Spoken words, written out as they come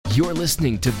You're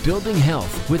listening to Building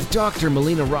Health with Dr.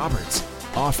 Melina Roberts,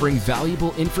 offering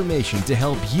valuable information to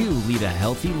help you lead a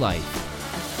healthy life.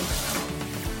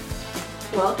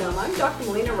 Welcome, I'm Dr.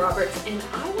 Melina Roberts, and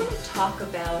I want to talk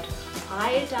about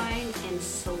iodine and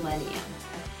selenium.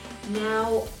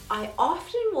 Now, I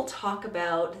often will talk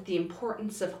about the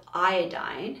importance of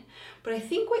iodine, but I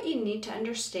think what you need to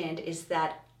understand is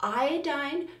that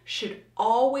iodine should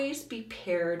always be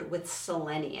paired with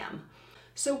selenium.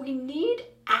 So we need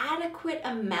adequate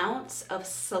amounts of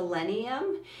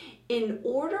selenium in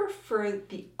order for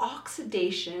the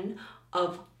oxidation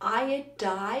of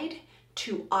iodide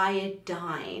to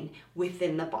iodine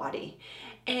within the body.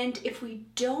 And if we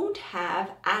don't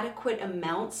have adequate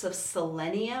amounts of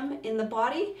selenium in the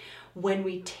body when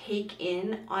we take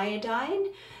in iodine,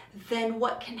 then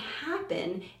what can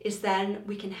happen is then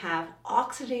we can have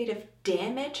oxidative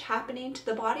damage happening to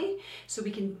the body. So we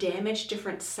can damage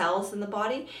different cells in the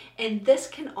body. And this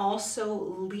can also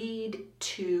lead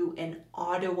to an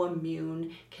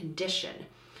autoimmune condition.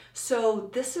 So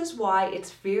this is why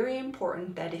it's very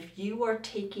important that if you are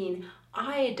taking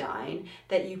iodine,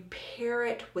 that you pair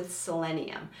it with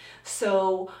selenium.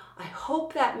 So I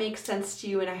hope that makes sense to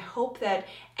you, and I hope that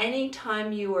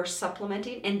anytime you are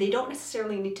supplementing, and they don't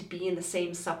necessarily need to be in the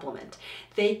same supplement,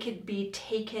 they could be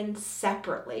taken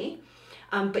separately,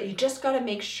 but you just got to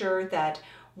make sure that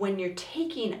when you're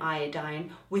taking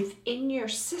iodine within your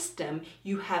system,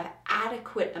 you have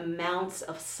adequate amounts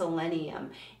of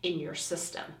selenium in your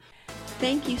system.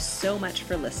 Thank you so much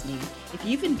for listening. If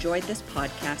you've enjoyed this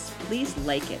podcast, please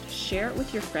like it, share it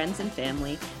with your friends and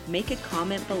family, make a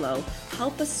comment below,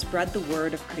 help us spread the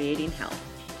word of creating health.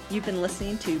 You've been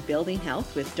listening to Building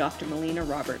Health with Dr. Melina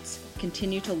Roberts.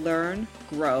 Continue to learn,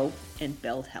 grow, and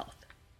build health.